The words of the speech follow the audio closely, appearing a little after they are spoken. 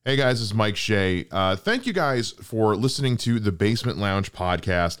Hey guys, this is Mike Shea. Thank you guys for listening to the Basement Lounge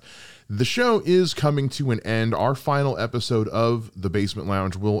podcast. The show is coming to an end. Our final episode of the Basement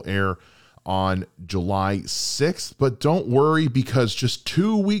Lounge will air on July 6th, but don't worry because just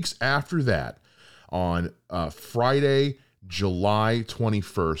 2 weeks after that, on Friday, July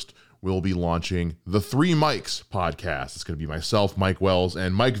 21st, we'll be launching the Three Mics podcast. It's going to be myself, Mike Wells,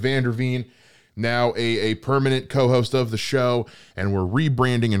 and Mike Vanderveen, now a permanent co-host of the show, and we're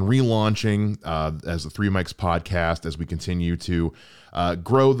rebranding and relaunching as the Three Mics podcast as we continue to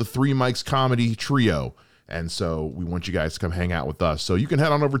grow the Three Mics comedy trio. And so we want you guys to come hang out with us. So you can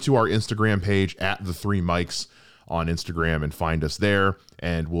head on over to our Instagram page at the Three Mics on Instagram and find us there.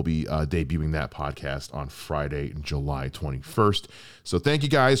 And we'll be debuting that podcast on Friday, July 21st. So thank you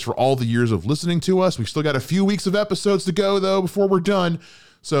guys for all the years of listening to us. We've still got a few weeks of episodes to go, though, before we're done.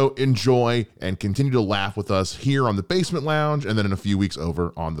 So enjoy and continue to laugh with us here on the Basement Lounge, and then in a few weeks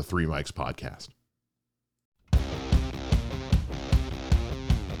over on the Three Mics podcast.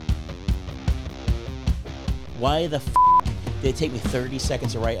 Why the did it take me 30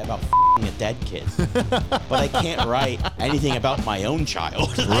 seconds to write about a dead kid? But I can't write anything about my own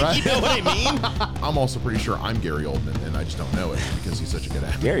child. Right. You know what I mean? I'm also pretty sure I'm Gary Oldman, and I just don't know it because he's such a good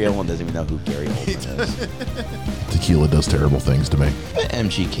actor. Gary Oldman doesn't even know who Gary Oldman is. Tequila does terrible things to me.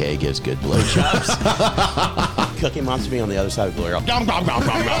 MGK gives good blowjobs. Cookie Monster being on the other side of the glory. Hey.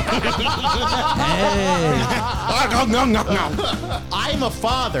 I'm a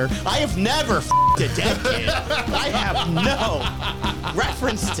father. I have never a dead kid. I have no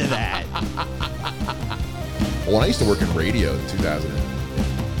reference to that. When I used to work in radio in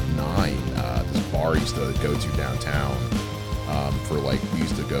 2009, this bar I used to go to downtown for we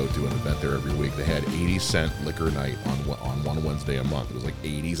used to go to an event there every week. They had 80-cent liquor night on one Wednesday a month. It was like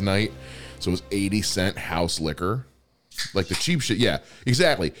 80s night. So it was 80-cent house liquor. Like the cheap shit. Yeah,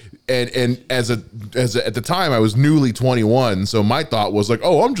 exactly. And as at the time I was newly 21, so my thought was like,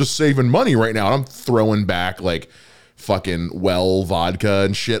 oh, I'm just saving money right now. And I'm throwing back like fucking vodka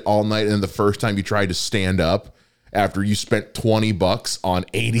and shit all night. And then the first time you tried to stand up after you spent $20 on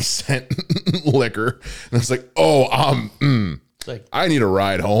 80-cent liquor, and it's like, oh, I need a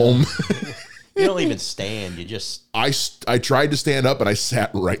ride home. You don't even stand. You just... I tried to stand up and I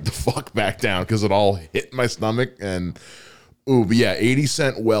sat right the fuck back down because it all hit my stomach. And, but yeah,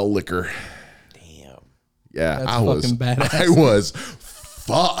 80-cent liquor. Damn. Yeah, That's I was badass. I was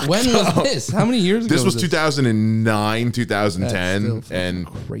fucked. When was this? How many years ago? This was 2009, 2010. That's still and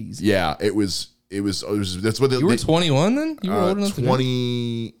crazy. Yeah, it was that's what You were 21 then? You were old enough to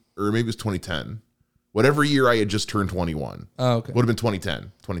 20, or maybe it was 2010. Whatever year I had just turned 21. Oh, okay. Would have been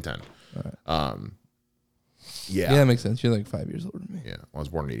 2010. All right. Yeah, that makes sense. You're like 5 years older than me. Yeah, I was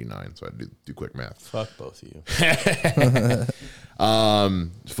born in 89, so I had to do quick math. Fuck both of you.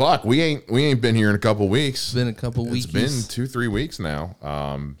 Fuck, we ain't been here in a couple weeks. It's been a couple weeks. It's been 2-3 weeks now.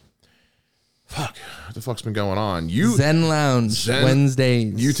 Fuck, what the fuck's been going on? Zen Lounge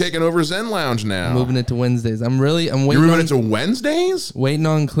Wednesdays. You taking over Zen Lounge now? Moving it to Wednesdays. I'm waiting. You're moving it to Wednesdays? Waiting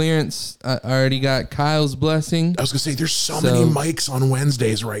on clearance. I already got Kyle's blessing. I was gonna say there's so many mics on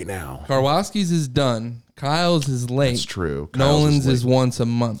Wednesdays right now. Karwoski's is done. Kyle's is late. That's true. Nolan's is once a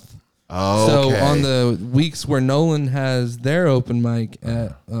month. Oh, okay. So on the weeks where Nolan has their open mic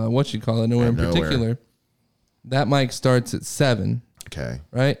at Nowhere in particular, that mic starts at 7. Okay.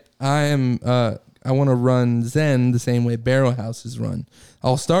 Right? I want to run Zen the same way Barrel House is run.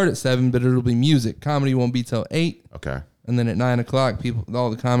 I'll start at 7, but it'll be music. Comedy won't be till 8. Okay. And then at 9 o'clock,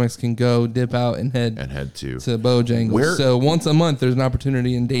 all the comics can go dip out and head to Bojangles. So once a month, there's an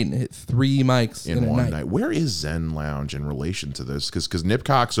opportunity in Dayton to hit 3 mics in one night. Where is Zen Lounge in relation to this? Because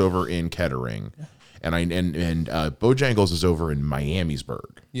Nipcock's over in Kettering, and Bojangles is over in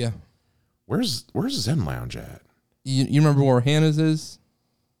Miamisburg. Yeah. Where's Zen Lounge at? You remember where Hannah's is?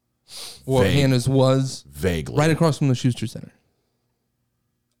 Or Hannah's was? Vaguely. Right across from the Schuster Center.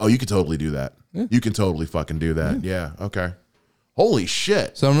 Oh, you could totally do that. Yeah. You can totally fucking do that. Yeah. Okay. Holy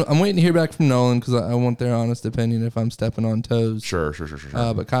shit. So I'm waiting to hear back from Nolan because I want their honest opinion if I'm stepping on toes. Sure.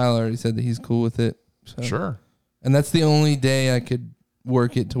 But Kyle already said that he's cool with it. So. Sure. And that's the only day I could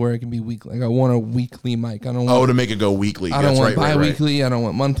work it to where it can be weekly. Like I want a weekly mic. I don't want to make it go weekly. I don't want bi-weekly. Right. I don't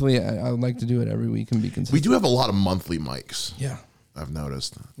want monthly. I would like to do it every week and be consistent. We do have a lot of monthly mics. Yeah. I've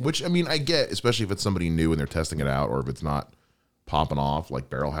noticed. Yeah. Which, I mean, I get, especially if it's somebody new and they're testing it out, or if it's not popping off like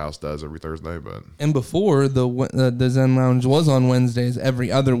Barrel House does every Thursday. And before, the Zen Lounge was on Wednesdays every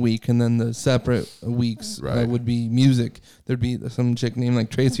other week, and then the separate weeks would be music. There'd be some chick named like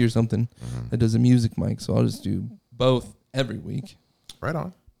Tracy or something that does a music mic, so I'll just do both every week. Right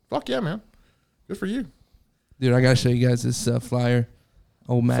on. Fuck yeah, man. Good for you. Dude, I gotta show you guys this flyer.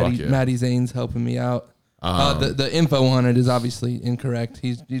 Old Maddie Zane's helping me out. The info on it is obviously incorrect.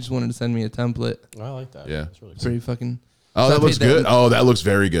 He just wanted to send me a template. I like that. Yeah. That's really cool. Pretty fucking. Oh, that looks good. Oh, that looks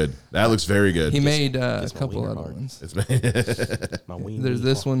very good. That looks very good. He made a couple other ones. There's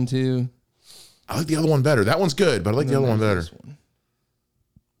this one too. I like the other one better. That one's good, but I like the other one better.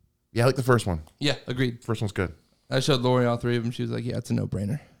 Yeah, I like the first one. Yeah, agreed. First one's good. I showed Lori all three of them. She was like, "Yeah, it's a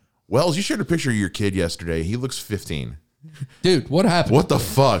no-brainer." Wells, you shared a picture of your kid yesterday. He looks 15. Dude, what happened? What the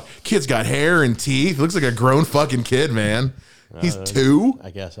fuck? Kid's got hair and teeth. Looks like a grown fucking kid, man. He's 2.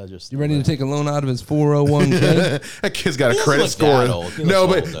 I guess I just. You ready to take a loan out of his 401k? That kid's got a credit score. No,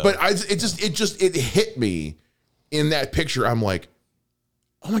 but it hit me in that picture. I'm like,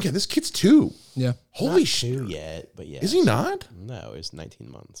 oh my god, this kid's 2. Yeah. Holy shit. 2 yet, but yeah. Is he not? No, it's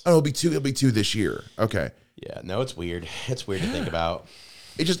 19 months. Oh, He'll be 2 this year. Okay. Yeah. No, it's weird. It's weird to think about.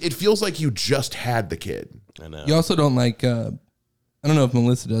 It feels like you just had the kid. I know. You also don't like. I don't know if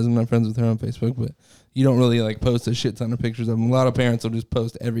Melissa does. I'm not friends with her on Facebook, but you don't really like post a shit ton of pictures of him. A lot of parents will just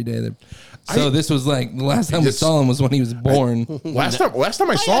post every day. This was like the last time we saw him was when he was born. Last time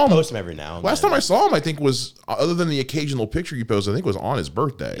I saw him, post him every now and last time I saw him, I think was other than the occasional picture you post, I think was on his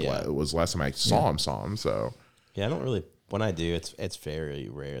birthday. Yeah. It was last time I saw him. So yeah, I don't really. When I do, it's very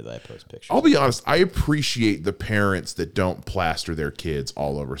rare that I post pictures. I'll be honest. I appreciate the parents that don't plaster their kids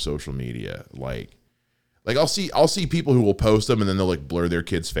all over social media. Like I'll see people who will post them and then they'll like blur their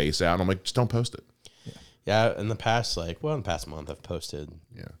kid's face out. And I'm like, just don't post it. Yeah, in the past month, I've posted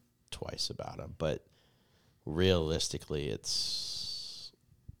Yeah. twice about him, but realistically, I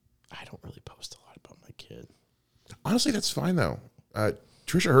don't really post a lot about my kid. Honestly, that's fine though.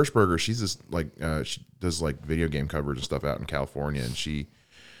 Trisha Hirschberger, she's this she does like video game coverage and stuff out in California, and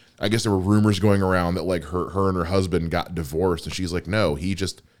I guess there were rumors going around that like her and her husband got divorced, and she's like, no, he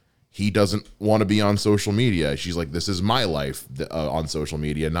doesn't want to be on social media. She's like, this is my life on social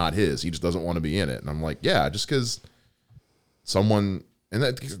media, not his. He just doesn't want to be in it. And I'm like, yeah, just because someone, and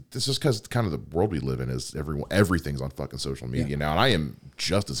this is because kind of the world we live in is everything's on fucking social media now, and I am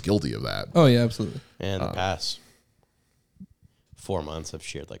just as guilty of that. Oh yeah, absolutely. And the past 4 months, I've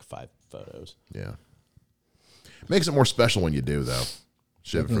shared like 5 photos. Yeah, makes it more special when you do though.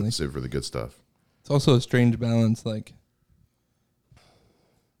 Save for the good stuff. It's also a strange balance, like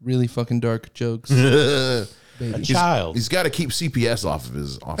really fucking dark jokes. A child. He's got to keep CPS off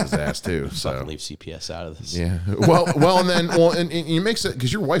his ass too. So fucking leave CPS out of this. Yeah. And you makes it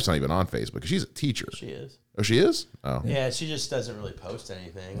because your wife's not even on Facebook because she's a teacher. She is. Oh, she is. Oh. Yeah, she just doesn't really post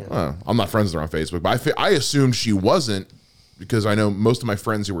anything. Oh, I'm not friends with her on Facebook, but I assumed she wasn't because I know most of my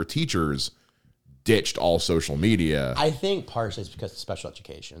friends who were teachers ditched all social media. I think partially it's because of special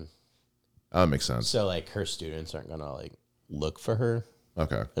education. That makes sense. So like her students aren't gonna like look for her.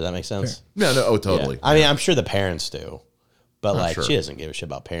 Okay. Does that make sense? No. Oh, totally. Yeah. I mean, I'm sure the parents do, but like sure. she doesn't give a shit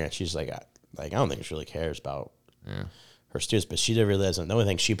about parents. She's like I don't think she really cares about her students, but she really doesn't. The only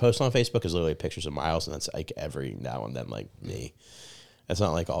thing she posts on Facebook is literally pictures of Miles, and that's like every now and then, like me. It's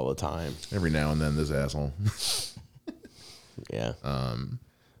not like all the time. Every now and then, this asshole. Yeah.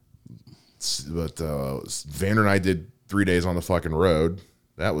 But Vander and I did 3 days on the fucking road.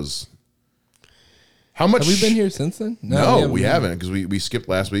 That was how much? Have we been here since then? No, we haven't because we skipped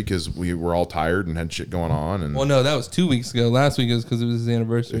last week because we were all tired and had shit going on. And well, no, that was 2 weeks ago. Last week was because it was his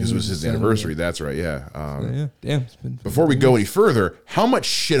anniversary. Because it was his anniversary. That's right. Yeah. Yeah. Damn. It's been before we go any further, how much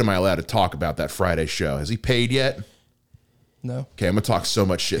shit am I allowed to talk about that Friday show? Has he paid yet? No. Okay, I'm gonna talk so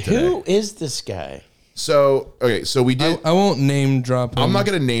much shit today. Who is this guy? So we did. I won't name drop him. I'm not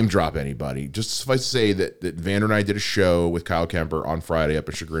going to name drop anybody. Just suffice to say that Vander and I did a show with Kyle Kemper on Friday up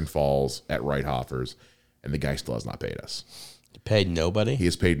in Chagrin Falls at Reithofer's, and the guy still has not paid us. You paid nobody? He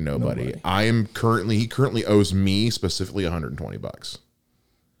has paid nobody. He currently owes me specifically $120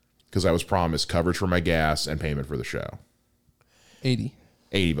 because I was promised coverage for my gas and payment for the show.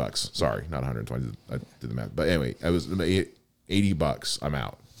 $80. Sorry, not 120. I did the math. But anyway, I was $80. I'm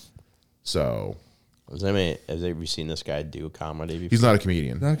out. So. Have you seen this guy do comedy before? He's not a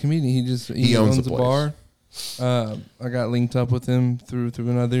comedian. Not a comedian. He owns a bar. I got linked up with him through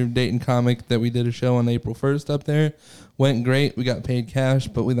another Dayton comic that we did a show on April 1st up there. Went great. We got paid cash,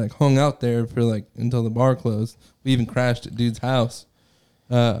 but we like hung out there for like until the bar closed. We even crashed at dude's house.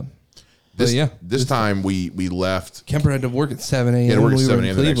 This time we left. Kemper had to work at 7 a.m. He had to work at 7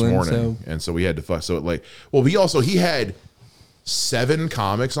 a.m. the next morning, so. And so we had to fuck. So like, well, he had 7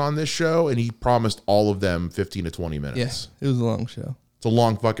 comics on this show, and he promised all of them 15 to 20 minutes. Yes, it was a long show. It's a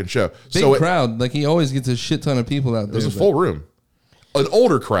long fucking show. Big crowd. Like he always gets a shit ton of people out there. It was a full room. An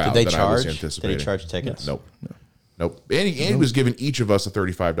older crowd Did they than charge? I was anticipating. Did he charge tickets? Nope. Nope. And he was giving each of us a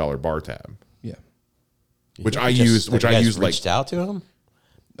 $35 bar tab. Yeah. Which I used like reached out to him?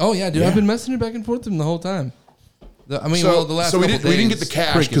 Oh yeah, dude. I've been messaging back and forth with him the whole time. The last. So we didn't get the days,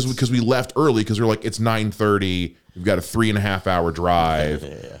 cash because we left early because we're like it's 9:30. We've got a 3.5 hour drive.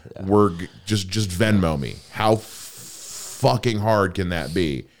 We're just Venmo me. How fucking hard can that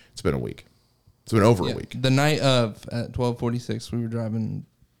be? It's been a week. It's been over a week. The night of at 12:46, we were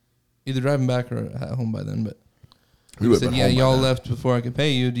either driving back or at home by then. But we said, "Yeah, y'all left before I could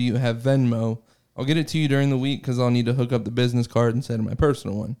pay you. Do you have Venmo? I'll get it to you during the week because I'll need to hook up the business card instead of my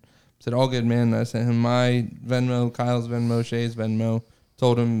personal one." I said, "All good, man." I sent him my Venmo, Kyle's Venmo, Shay's Venmo.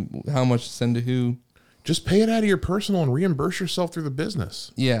 Told him how much to send to who. Just pay it out of your personal and reimburse yourself through the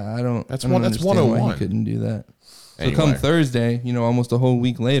business. Yeah, I don't. That's 101. Why he couldn't do that. Anyway. So come Thursday, almost a whole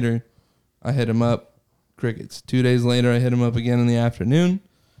week later, I hit him up. Crickets. 2 days later, I hit him up again in the afternoon.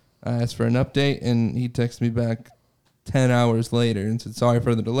 I asked for an update, and he texted me back 10 hours later and said, "Sorry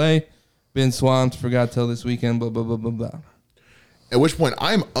for the delay. Been swamped. Forgot till this weekend. Blah blah blah blah blah." At which point,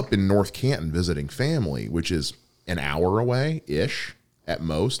 I'm up in North Canton visiting family, which is an hour away ish at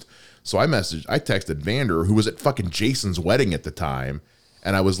most. So I texted Vander, who was at fucking Jason's wedding at the time,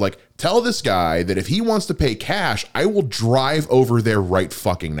 and I was like, "Tell this guy that if he wants to pay cash, I will drive over there right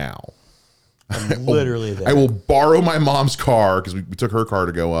fucking now." I'm literally there. I will borrow my mom's car because we took her car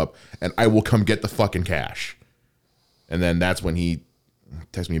to go up, and I will come get the fucking cash. And then that's when he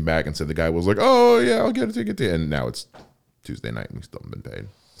texted me back and said the guy was like, "Oh yeah, I'll get a ticket to," and now it's Tuesday night and we still haven't been paid.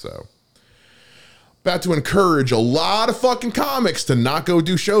 So about to encourage a lot of fucking comics to not go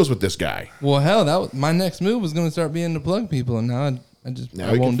do shows with this guy. Well, hell, my next move was going to start being to plug people, and now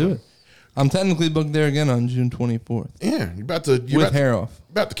I won't do it. I'm technically booked there again on June 24th. Yeah, with hair off.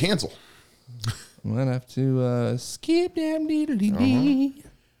 About to cancel. Might have to skip damn dee.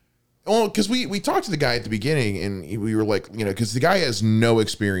 Well, because we talked to the guy at the beginning, and we were like, because the guy has no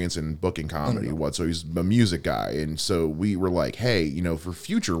experience in booking comedy whatsoever. He's a music guy, and so we were like, hey, for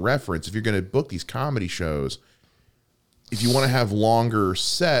future reference, if you're going to book these comedy shows, if you want to have longer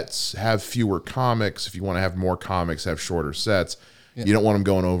sets, have fewer comics. If you want to have more comics, have shorter sets. Yeah. You don't want them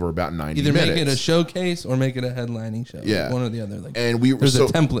going over about 90 minutes. Either make it a showcase or make it a headlining show. Yeah. Like one or the other. There's a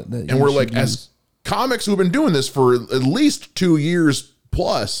template that and we're like, as comics who've been doing this for at least 2 years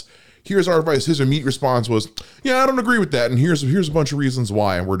plus, here's our advice. His immediate response was, "Yeah, I don't agree with that, and here's a bunch of reasons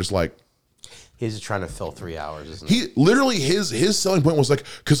why." And we're just like, he's just trying to fill 3 hours, isn't he? Literally, his selling point was like,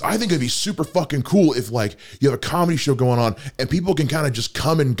 because I think it'd be super fucking cool if like you have a comedy show going on and people can kind of just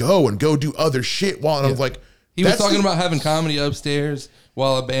come and go do other shit while. And I was like, he was talking about having comedy upstairs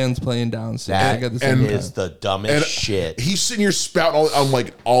while a band's playing downstairs. That is the dumbest shit. He's sitting here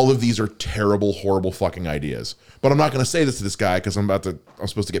spouting all of these are terrible, horrible fucking ideas. But I'm not going to say this to this guy because I'm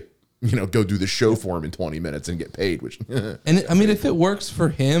supposed to get, go do the show for him in 20 minutes and get paid. Which if it works for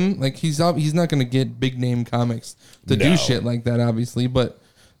him, like he's not going to get big name comics to do shit like that, obviously. But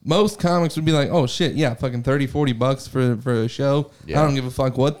most comics would be like, "Oh shit, yeah, fucking $30-$40 for a show. Yeah. I don't give a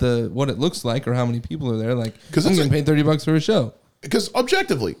fuck what it looks like or how many people are there. Like, because I'm getting paid $30 for a show." Because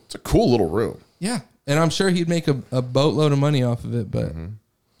objectively, it's a cool little room. Yeah, and I'm sure he'd make a boatload of money off of it. But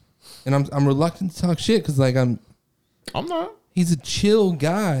and I'm reluctant to talk shit because like I'm not. He's a chill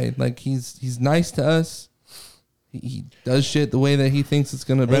guy. Like he's nice to us. He does shit the way that he thinks it's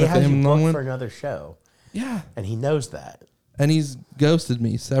going to benefit him in the long run. For another show. Yeah, and he knows that. And he's ghosted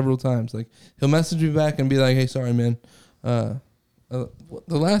me several times. Like he'll message me back and be like, "Hey, sorry, man." The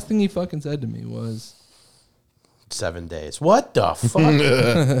last thing he fucking said to me was 7 days. What the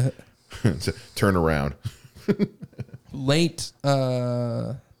fuck? Turn around. Late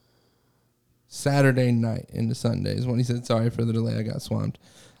Saturday night into Sundays when he said, "Sorry for the delay, I got swamped."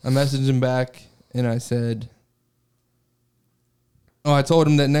 I messaged him back and I said, I told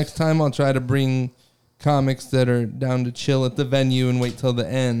him that next time I'll try to bring comics that are down to chill at the venue and wait till the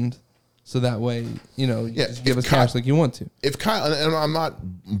end. So that way, just give us cash like you want to. If Kyle, and I'm not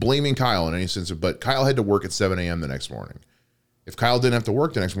blaming Kyle in any sense, but Kyle had to work at 7 a.m. the next morning. If Kyle didn't have to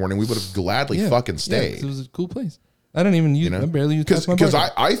work the next morning, we would have gladly fucking stayed. Yeah, it was a cool place. I didn't even use. I barely used it. Because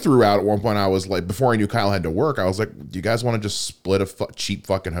I threw out at one point. I was like, before I knew Kyle had to work, I was like, "Do you guys want to just split a cheap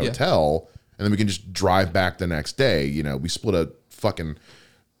fucking hotel, and then we can just drive back the next day?" We split a fucking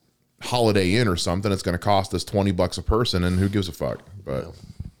Holiday Inn or something. It's going to cost us $20 a person, and who gives a fuck? But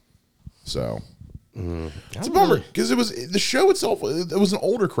so it's a bummer because it was the show itself. It was an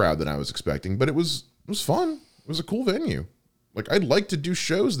older crowd than I was expecting, but it was fun. It was a cool venue. Like I'd like to do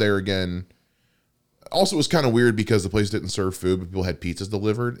shows there again. Also, it was kind of weird because the place didn't serve food, but people had pizzas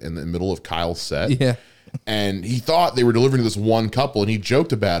delivered in the middle of Kyle's set. Yeah. And he thought they were delivering to this one couple, and he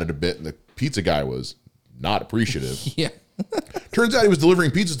joked about it a bit, and the pizza guy was not appreciative. Yeah. Turns out he was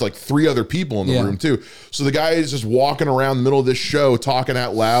delivering pizzas to like 3 other people in the room too. So the guy is just walking around the middle of this show, talking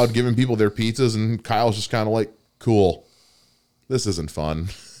out loud, giving people their pizzas, and Kyle's just kind of like, "Cool, this isn't fun."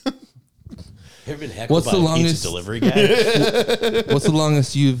 Have you been heckled by a pizza delivery guy? What's the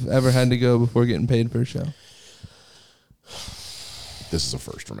longest you've ever had to go before getting paid for a show? This is a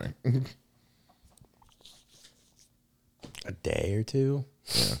first for me. A day or 2?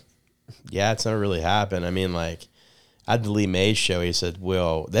 Yeah. Yeah, it's never really happened. I mean, like, at the Lee Mays show, he said,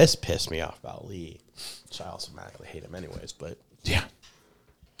 "Well, this pissed me off about Lee." So I automatically hate him anyways, but Yeah.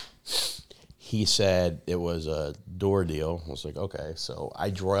 he said it was a door deal. I was like, okay. So I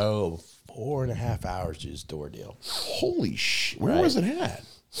drove 4.5 hours to his door deal. Holy shit. Where was it at?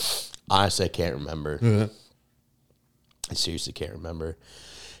 Honestly, I can't remember. I seriously can't remember.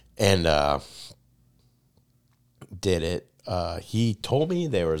 And did it. He told me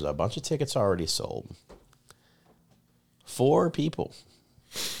there was a bunch of tickets already sold. 4 people.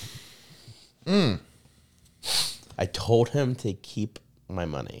 I told him to keep my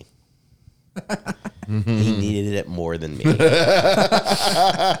money. He needed it more than me. I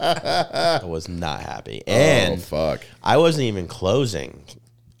was not happy. And fuck. I wasn't even closing.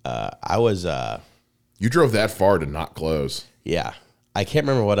 I was You drove that far to not close. yeah. I can't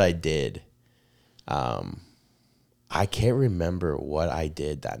remember what I did. I can't remember what I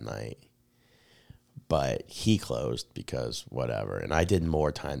did that night. But he closed because whatever. And I did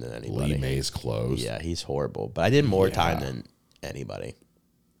more time than anybody. Lee Mays closed. Yeah, he's horrible. But I did more time than anybody.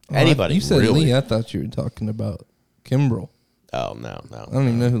 Anybody. You said really? Lee. I thought you were talking about Kimbrel. Oh, no. I don't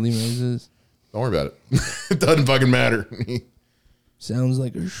even know who Lee Mays is. Don't worry about it. It doesn't fucking matter. Sounds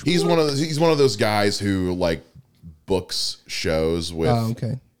like a He's one of those guys who like books shows with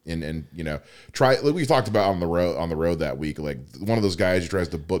okay. and you know, we talked about on the road that week, like one of those guys who tries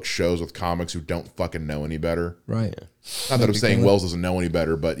to book shows with comics who don't fucking know any better. Right. Not that I'm saying Wells doesn't know any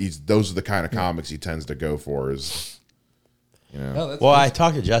better, but those are the kind of comics he tends to go for, is you know. Well, I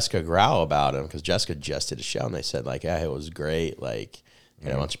talked to Jessica Grau about him because Jessica just did a show and they said like, yeah, it was great. Like,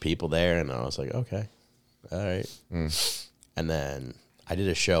 had a bunch of people there, and I was like, okay, all right. And then I did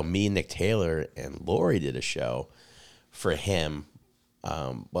a show. Me, Nick Taylor, and Lori did a show for him.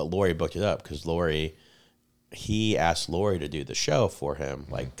 But Lori booked it up because he asked Lori to do the show for him,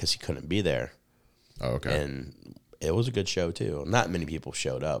 like because he couldn't be there. Oh, okay. And it was a good show too. Not many people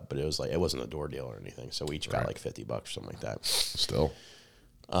showed up, but it was like it wasn't a door deal or anything. So we each got like $50 or something like that. Still,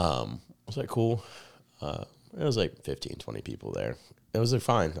 I was like, cool. It was like 15, 20 people there. It was like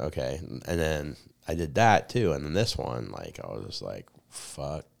fine, okay. And then I did that too. And then this one, like I was just like,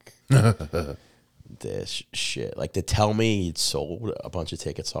 fuck this shit. Like to tell me he'd sold a bunch of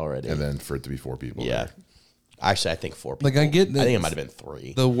tickets already, and then for it to be 4 people. Yeah. There. Actually, I think 4 people. Like I get that. I think it might have been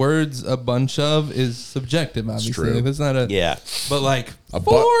 3. The words "a bunch of" is subjective, obviously. true. If it's not a but like a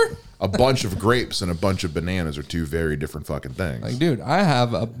bunch of grapes and a bunch of bananas are 2 very different fucking things. Like, dude, I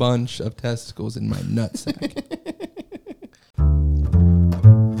have a bunch of testicles in my nutsack.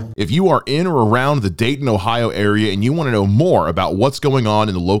 If you are in or around the Dayton, Ohio area and you want to know more about what's going on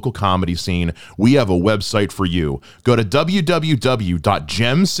in the local comedy scene, we have a website for you. Go to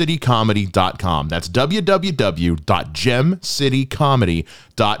www.gemcitycomedy.com. That's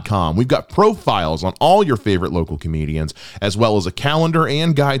www.gemcitycomedy.com. We've got profiles on all your favorite local comedians, as well as a calendar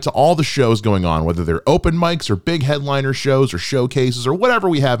and guide to all the shows going on, whether they're open mics or big headliner shows or showcases or whatever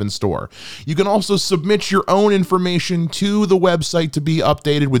we have in store. You can also submit your own information to the website to be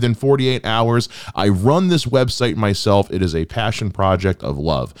updated within 48 hours. I run this website myself. It is a passion project of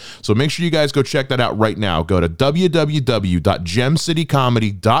love. So make sure you guys go check that out right now. Go to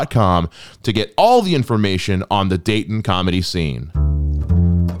www.gemcitycomedy.com to get all the information on the Dayton comedy scene.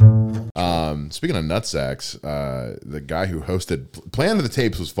 Speaking of nutsacks, the guy who hosted Plan of the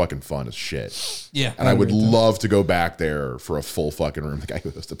Tapes was fucking fun as shit. Yeah. And I would love to go back there for a full fucking room. The guy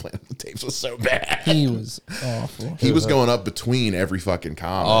who hosted Plan of the Tapes was so bad. He was awful. He was going up between every fucking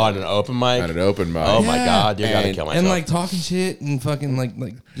comic. Oh, at an open mic? At an open mic. Oh, my God. You're going to kill myself. And like talking shit and fucking like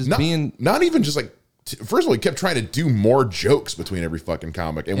just being. Not even just like. First of all, he kept trying to do more jokes between every fucking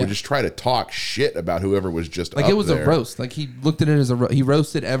comic and would just try to talk shit about whoever was just like up it was there. a roast. Like he looked at it as he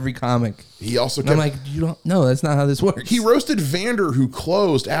roasted every comic. He also kept, I'm like, you don't know, that's not how this works. He roasted Vander, who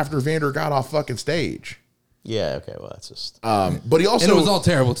closed after Vander got off fucking stage. Yeah, okay, well that's just but he also, and it was all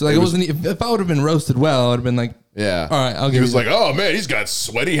terrible. So like it wasn't. If I would have been roasted well, I would have been like, yeah, all right, I'll give. He was like, oh man, he's got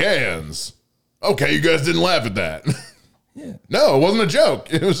sweaty hands. Okay, you guys didn't laugh at that. Yeah. No, it wasn't a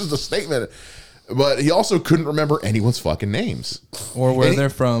joke. It was just a statement. But he also couldn't remember anyone's fucking names. Or where they're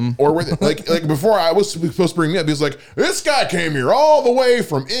from. Or where like before I was supposed to bring me up, he was like, this guy came here all the way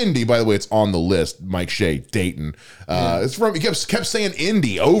from Indy. By the way, it's on the list. Mike Shea, Dayton. It's from, he kept saying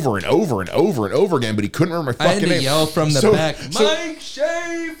Indy over and over and over and over again, but he couldn't remember my fucking name. I had to yell from the back, Mike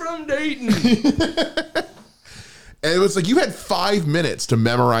Shea from Dayton. And it was like, you had 5 minutes to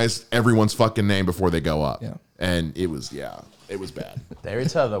memorize everyone's fucking name before they go up. Yeah. And it was bad. They would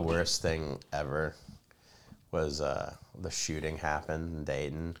tell the worst thing ever was the shooting happened in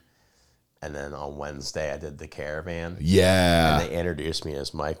Dayton. And then on Wednesday, I did the caravan. Yeah. And they introduced me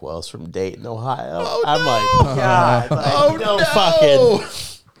as Mike Wells from Dayton, Ohio. Oh, I'm no. like, God. Like, Oh, no no.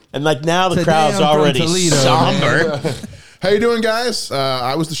 Fucking. And like now the Today crowd's I'm from already Toledo, somber. How you doing, guys?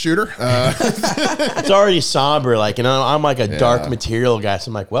 I was the shooter. It's already somber. Like, and I'm like a dark material guy. So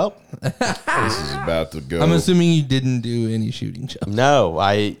I'm like, well, This is about to go. I'm assuming you didn't do any shooting jokes. no.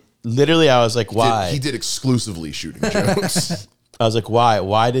 I was like, why? He did exclusively shooting jokes. I was like, why?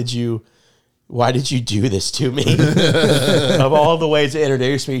 Why did you do this to me? Of all the ways to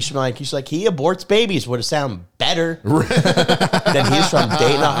introduce me, she's like, he aborts babies would have sounded better than he's from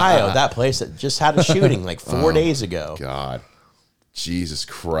Dayton, Ohio, that place that just had a shooting like 4 days ago. God, Jesus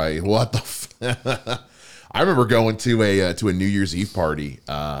Christ, what the? I remember going to a New Year's Eve party,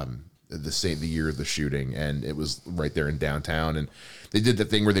 the year of the shooting, and it was right there in downtown, and they did the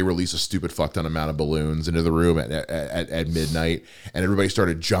thing where they release a stupid fuck ton amount of balloons into the room at midnight, and everybody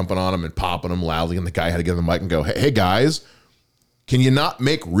started jumping on them and popping them loudly, and the guy had to get on the mic and go, hey guys, can you not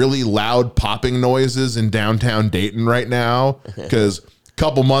make really loud popping noises in downtown Dayton right now? Because a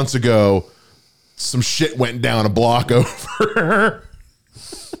couple months ago, some shit went down a block over.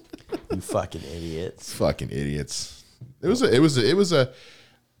 You fucking idiots. Fucking idiots. It was a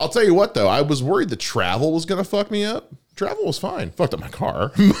I'll tell you what though, I was worried the travel was gonna fuck me up. Travel was fine. Fucked up my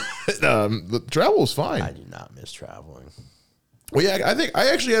car. The travel was fine. I do not miss traveling. Well, yeah, I think I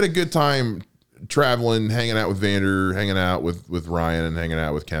actually had a good time traveling, hanging out with Vander, hanging out with Ryan, and hanging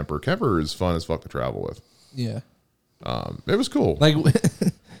out with Kemper. Kemper is fun as fuck to travel with. Yeah. It was cool. Like,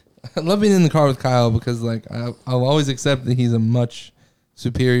 I love being in the car with Kyle because, like, I'll always accept that he's a much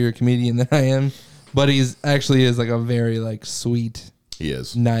superior comedian than I am, but he's actually is like a very like sweet, he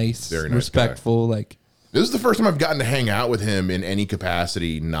is nice, very nice respectful. guy. Like, this is the first time I've gotten to hang out with him in any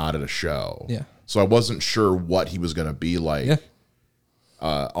capacity, not at a show. Yeah. So I wasn't sure what he was going to be like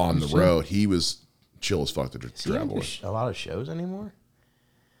on the road. He was chill as fuck to travel with. A lot of shows anymore?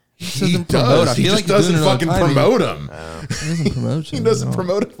 He does. He just doesn't fucking promote him. He doesn't promote. He doesn't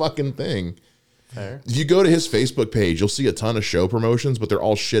promote a fucking thing. Fair. If you go to his Facebook page, you'll see a ton of show promotions, but they're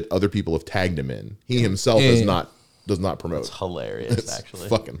all shit other people have tagged him in. He himself does not promote. It's hilarious, actually.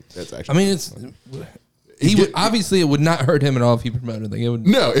 That's actually. I mean, it's. He would obviously it would not hurt him at all if he promoted. Like it would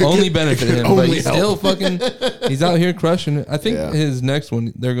only benefit him. But he's still fucking. He's out here crushing it. I think his next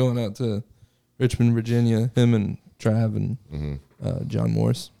one they're going out to Richmond, Virginia. Him and Trav and John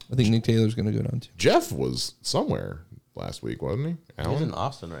Morse. I think Nick Taylor's going to go down too. Jeff was somewhere last week, wasn't he? Alan? He's in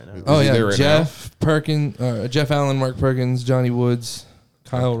Austin right now. Oh yeah, right Jeff Perkins, Jeff Allen, Mark Perkins, Johnny Woods,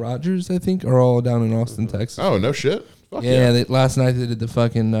 Kyle Rogers. I think are all down in Austin, Texas. Oh no shit. Fuck yeah. Last night they did the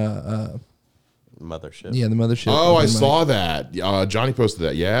fucking. Mothership. Yeah, the mothership. Oh, I saw that. Johnny posted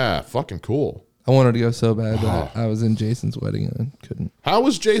that. Yeah, fucking cool. I wanted to go so bad, but I was in Jason's wedding and I couldn't. How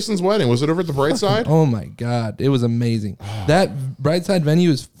was Jason's wedding? Was it over at the Brightside? Oh my god, it was amazing. That Brightside venue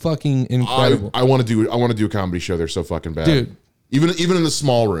is fucking incredible. I want to do a comedy show there so fucking bad, dude. Even in the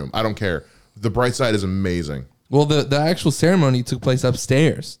small room, I don't care. The Brightside is amazing. Well, the actual ceremony took place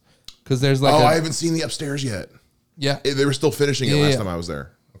upstairs because there's like. I haven't seen the upstairs yet. Yeah, they were still finishing it last time I was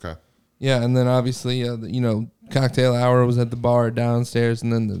there. Okay. Yeah, and then obviously, cocktail hour was at the bar downstairs,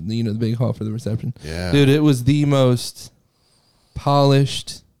 and then the big hall for the reception. Yeah, dude, it was the most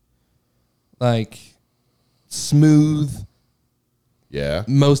polished, like smooth,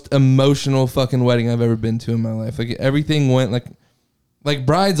 most emotional fucking wedding I've ever been to in my life. Like everything went like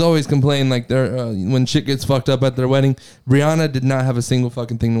brides always complain like they're when shit gets fucked up at their wedding. Brianna did not have a single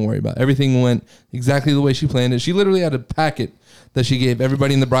fucking thing to worry about. Everything went exactly the way she planned it. She literally had a packet that she gave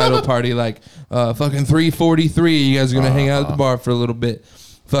everybody in the bridal party, like fucking 3:43, you guys are gonna hang out at the bar for a little bit.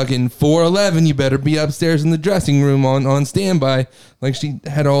 Fucking 4:11, you better be upstairs in the dressing room on standby. Like she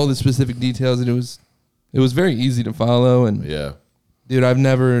had all the specific details, and it was very easy to follow. And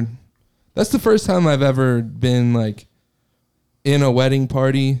dude, that's the first time I've ever been like in a wedding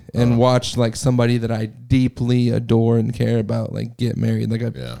party and watched like somebody that I deeply adore and care about like get married. Like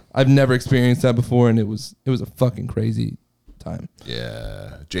I've never experienced that before, and it was a fucking crazy time.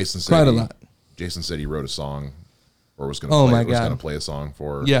 Yeah, Jason said quite a lot. Jason said he wrote a song or was going to play a song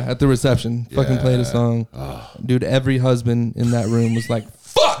for her. Yeah, at the reception. Yeah. Fucking played a song. Dude, every husband in that room was like,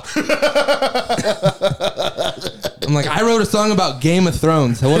 fuck! I'm like, I wrote a song about Game of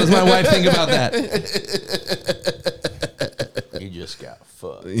Thrones. What does my wife think about that? You just got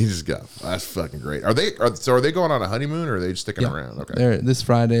fucked. That's fucking great. Are they going on a honeymoon or are they just sticking around? Okay. This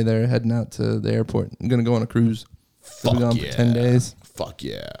Friday they're heading out to the airport. I'm gonna go on a cruise. They'll be gone for 10 days. Fuck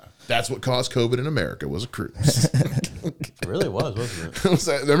yeah. That's what caused COVID in America, was a cruise. It really was, wasn't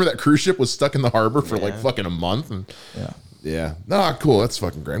it? Remember that cruise ship was stuck in the harbor for like fucking a month? And yeah. Nah, cool. That's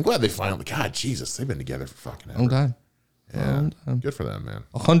fucking great. I'm glad they finally, God, Jesus, they've been together for fucking ever. Long time. Yeah. Long time. Good for them, man.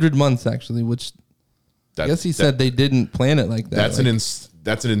 100 months, actually, which I guess he said they didn't plan it like that.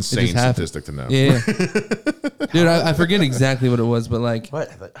 That's an insane statistic to know. Yeah. Dude, I forget exactly what it was, but like. What?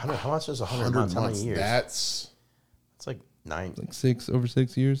 How much is 100 months? How many years? It's like 9. Like over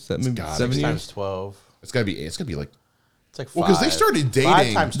 6 years. Maybe 7 years. Times 12. It's gotta be like. It's like 5. Well, because they started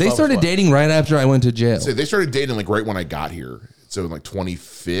dating. 5 they started dating right after I went to jail. So they started dating like right when I got here. So in like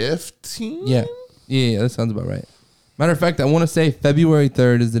 2015. Yeah, that sounds about right. Matter of fact, I want to say February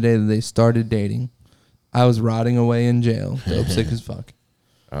 3rd is the day that they started dating. I was rotting away in jail, dope sick as fuck.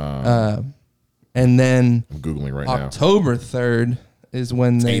 And then I'm Googling right now. October 3rd is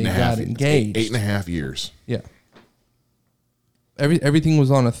when they got engaged. 8.5 years. Yeah. Everything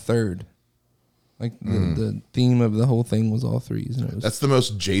was on a third. Like the theme of the whole thing was all threes. And that's the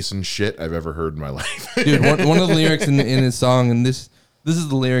most Jason shit I've ever heard in my life. Dude, one of the lyrics in his song, and this is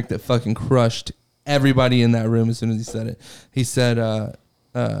the lyric that fucking crushed everybody in that room as soon as he said it. He said,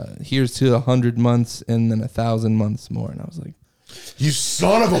 here's to 100 months and then 1,000 months more. And I was like, you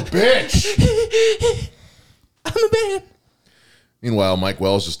son of a bitch. I'm a man. Meanwhile, Mike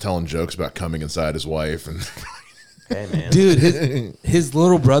Wells just telling jokes about coming inside his wife. And hey, man. Dude, his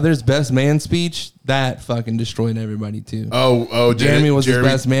little brother's best man speech, that fucking destroyed everybody too. Oh, Jeremy was his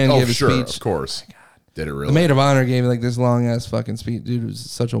best man, gave a sure, speech. Of course. Oh, did it really? The maid of honor gave like this long ass fucking speech. Dude, it was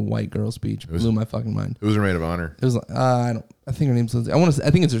such a white girl speech. Blew my fucking mind. Who was her maid of honor? It was like, I think her name's Lindsay. I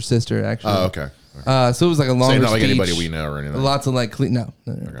think it's her sister actually. Oh, okay. So it was like a longer not like speech. anybody we know or anything. Lots of like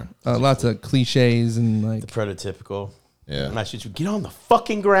Okay. Lots of cliches and like the prototypical. Yeah. And I shoot you. Get on the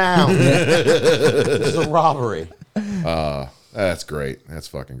fucking ground. This is a robbery. That's great. That's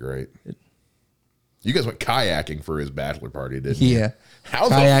fucking great. You guys went kayaking for his bachelor party, didn't you? Yeah.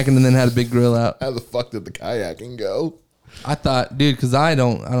 Kayaking and then had a big grill out. How the fuck did the kayaking go? I thought, dude, because I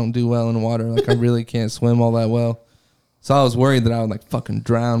don't do well in water. Like I really can't swim all that well. So I was worried that I would like fucking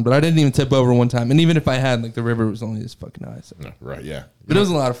drown, but I didn't even tip over one time. And even if I had, like the river was only this fucking high. So. Right, yeah. But it was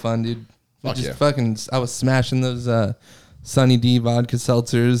a lot of fun, dude. I was smashing those Sunny D vodka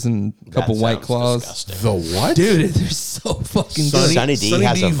seltzers and a couple White Claws. Disgusting. The what? Dude, they're so fucking good. Sunny D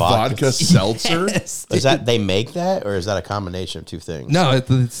has a vodka seltzer? Yes, is that they make that, or is that a combination of two things? No,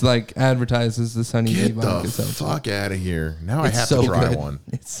 it's like advertised as the Sunny D vodka Get the seltzer. fuck out of here. Now It's I have so to try good. one.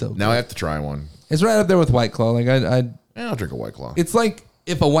 It's so good. Now I have to try one. It's right up there with White Claw. Like I'll drink a White Claw. it's like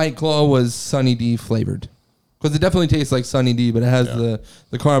if a White Claw was Sunny D flavored. Because it definitely tastes like Sunny D, but it has the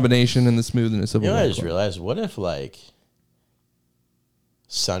carbonation and the smoothness of You know, a I White just Claw. realized, what if like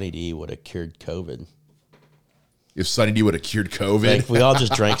Sunny D would have cured COVID? If Sunny D would have cured COVID. Like if we all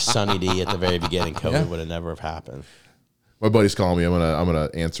just drank Sunny D at the very beginning, COVID would have never have happened. My buddy's calling me. I'm gonna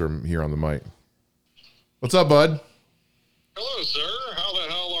answer him here on the mic. What's up, bud? Hello, sir. How the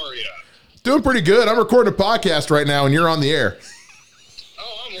hell are you? Doing pretty good. I'm recording a podcast right now, and you're on the air.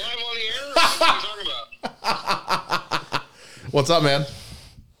 Oh, I'm live on the air? What are you talking about? What's up, man?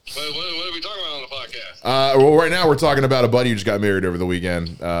 What are we talking about on the podcast? Well, right now we're talking about a buddy who just got married over the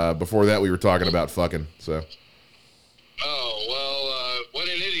weekend. Before that, we were talking about fucking. So. Oh, well, what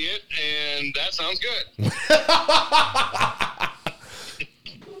an idiot, and that sounds good.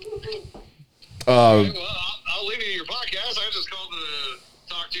 Okay, well, I'll leave you to your podcast. I just called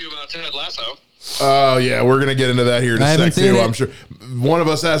to talk to you about Ted Lasso. Oh yeah, we're gonna get into that here in a haven't sec seen too. it. I'm sure one of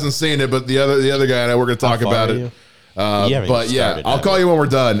us hasn't seen it, but the other guy and I, we're gonna talk How far about are it. you? But yeah, I'll call you when we're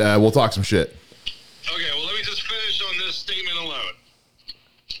done. We'll talk some shit. Okay, well, let me just finish on this statement alone.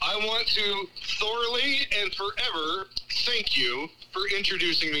 I want to thoroughly and forever thank you for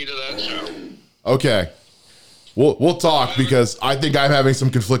introducing me to that show. Okay, we'll talk because I think I'm having some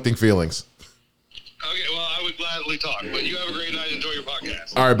conflicting feelings. Okay, well, I would gladly talk, but you have a great night. Enjoy your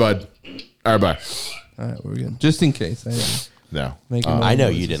podcast. All right, bud. All right, bye. All right, we're good. Just in case. No, I know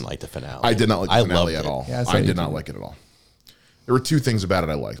you didn't like the finale. I did not like the finale loved at all. Yeah, I did not like it at all. There were two things about it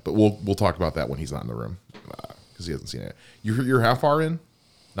I liked, but we'll talk about that when he's not in the room because he hasn't seen it. You're how far in?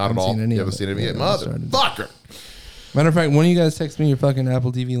 Not at all. You haven't seen it yet, motherfucker. Matter of fact, one of you guys text me your fucking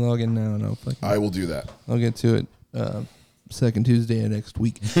Apple TV login now, and I will do that. I'll get to it. second Tuesday of next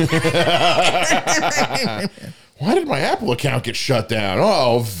week. Why did my Apple account get shut down?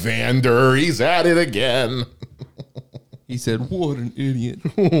 Oh, Vander, he's at it again. He said, "What an idiot!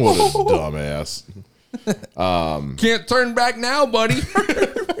 What a dumbass." Can't turn back now, buddy."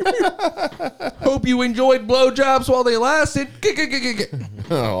 Hope you enjoyed blowjobs while they lasted.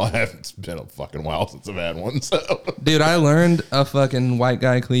 Oh, it's been a fucking while since I've had one. So, Dude, I learned a fucking white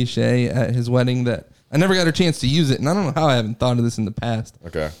guy cliche at his wedding that I never got a chance to use it, and I don't know how I haven't thought of this in the past.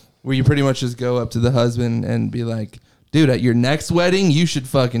 okay. Where you pretty much just go up to the husband and be like, "Dude, at your next wedding, you should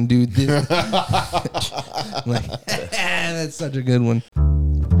fucking do this." Like, that's such a good one.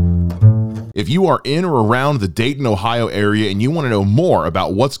 If you are in or around the Dayton, Ohio area and you want to know more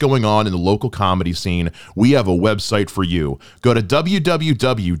about what's going on in the local comedy scene, we have a website for you. Go to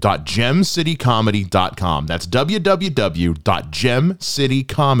www.gemcitycomedy.com. That's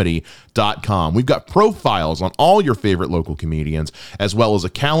www.gemcitycomedy.com. We've got profiles on all your favorite local comedians, as well as a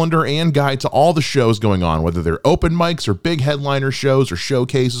calendar and guide to all the shows going on, whether they're open mics or big headliner shows or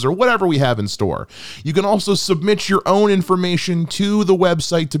showcases or whatever we have in store. You can also submit your own information to the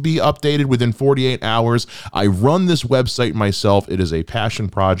website to be updated within 48 hours. I run this website myself. It is a passion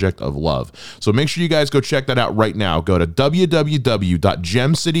project of love. So make sure you guys go check that out right now. Go to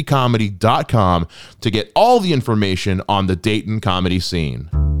www.gemcitycomedy.com to get all the information on the Dayton comedy scene.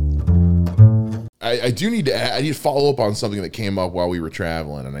 I do need to follow up on something that came up while we were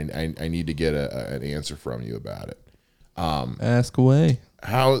traveling, and I need to get an answer from you about it. Ask away.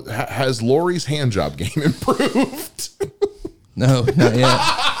 How has Lori's handjob game improved? No, not yet.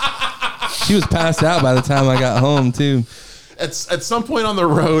 She was passed out by the time I got home, too. At some point on the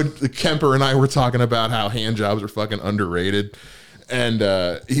road, Kemper and I were talking about how handjobs are fucking underrated. And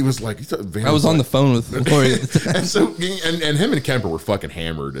he was like, I was on the phone with Lori. And so, and him and Kemper were fucking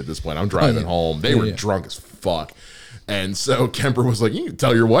hammered at this point. I'm driving home. They were drunk as fuck. And so Kemper was like, "You can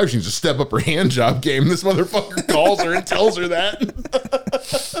tell your wife she needs to step up her handjob game." This motherfucker calls her and tells her that.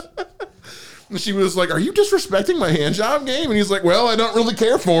 And she was like, "Are you disrespecting my handjob game?" And he's like, "Well, I don't really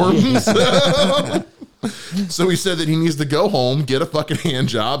care for him." So he said that he needs to go home, get a fucking hand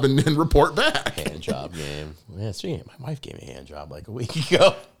job, and then report back. Hand job game. Yeah, speaking of, my wife gave me a hand job like a week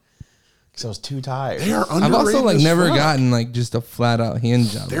ago because I was too tired. They are underrated. I've also like as never fuck. gotten like just a flat out hand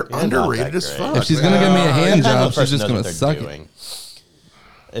job. They're underrated as fuck. If she's gonna give me a hand job, she's just gonna suck it.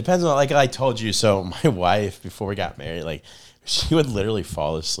 It depends on, like I told you. So my wife, before we got married, like she would literally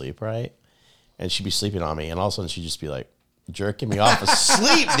fall asleep, right? And she'd be sleeping on me, and all of a sudden she'd just be like jerking me off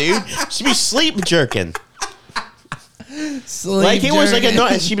asleep, dude. She'd be sleep jerking. Like it was like a no,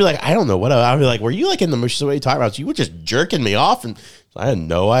 and she'd be like, "I don't know what." I'd be like, "Were you like in the mood? What are you talking about?" So you were just jerking me off, and I had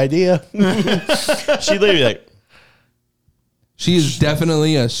no idea. She'd literally like, she is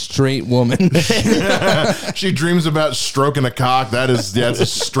definitely a straight woman. She dreams about stroking a cock. That's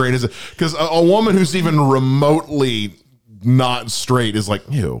as straight as it. Because a woman who's even remotely not straight is like,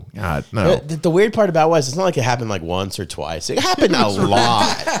 ew, God, no. The weird part about it was, it's not like it happened like once or twice. It happened a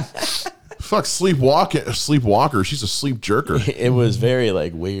lot. Fuck, sleepwalker. She's a sleep jerker. It was very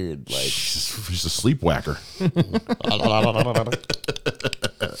like weird. Like she's a sleepwhacker.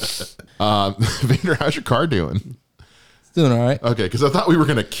 Vander, how's your car doing? It's doing all right. Okay, because I thought we were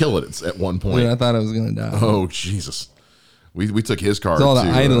gonna kill it at one point. Dude, I thought I was gonna die. Oh Jesus. We took his car. It's all the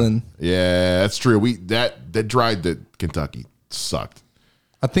idling. Yeah, that's true. That drive to Kentucky sucked.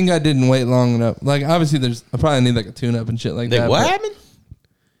 I think I didn't wait long enough. Like obviously, I probably need like a tune up and shit like that. What happened?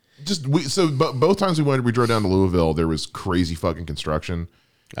 Both times we drove down to Louisville, there was crazy fucking construction,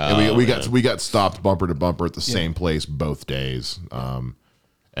 and we got stopped bumper to bumper at the same place both days.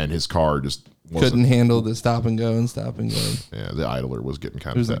 And his car just couldn't handle the stop and go. Yeah, the idler was getting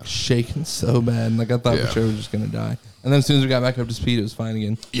kind of. It was like shaking so bad. Like I thought for sure we were just gonna die. And then as soon as we got back up to speed, it was fine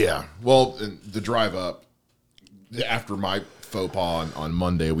again. Yeah. Well, the drive up after my faux pas on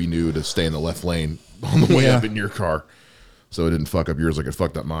Monday, we knew to stay in the left lane on the way up in your car, so it didn't fuck up yours like it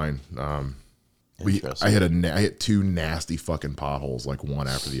fucked up mine. I hit two nasty fucking potholes, like one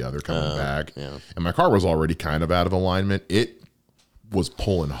after the other coming back, and my car was already kind of out of alignment. It was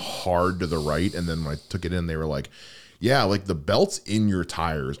pulling hard to the right, and then when I took it in, they were like, "Yeah, like the belts in your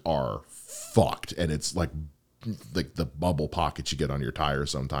tires are fucked," and it's like the bubble pockets you get on your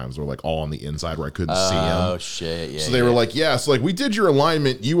tires sometimes were like all on the inside where I couldn't see them. Oh shit! Yeah. So they were like, "Yeah, so like we did your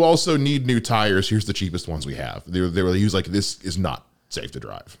alignment. You also need new tires. Here's the cheapest ones we have." He was like, "This is not safe to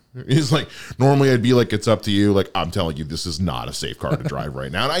drive." He's like, "Normally I'd be like, it's up to you. Like I'm telling you, this is not a safe car to drive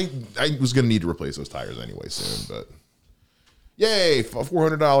right now." And I was gonna need to replace those tires anyway soon, but yay,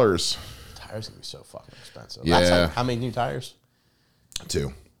 $400. Tires gonna be so fucking expensive. Yeah. That's like, how many new tires?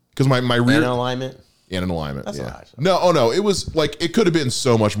 2. Because my rear and alignment. in an alignment. That's yeah. not No, oh no, it was like it could have been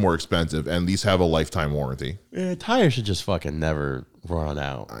so much more expensive, and these have a lifetime warranty. Yeah, tires should just fucking never run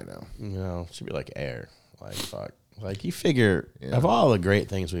out. I know. You know, it should be like air. Like fuck. Like you figure of all the great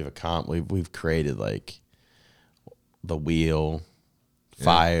things we've accomplished, we've created like the wheel,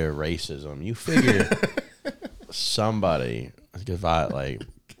 fire, racism. You figure somebody could buy like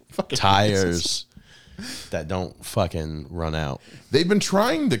tires that don't fucking run out. They've been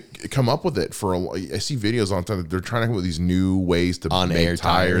trying to come up with it for I see videos on time. They're trying to come up with these new ways to make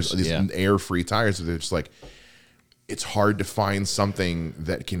tires, these air-free tires. They're just like, it's hard to find something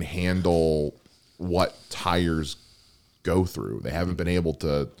that can handle what tires go through. They haven't been able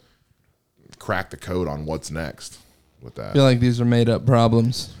to crack the code on what's next with that. I feel like these are made up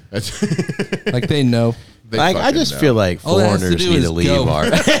problems. Like they know. Like, I just feel like foreigners need to leave our.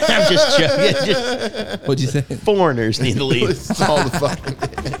 I'm just joking. What'd you say? Foreigners need to leave. It's all the fucking.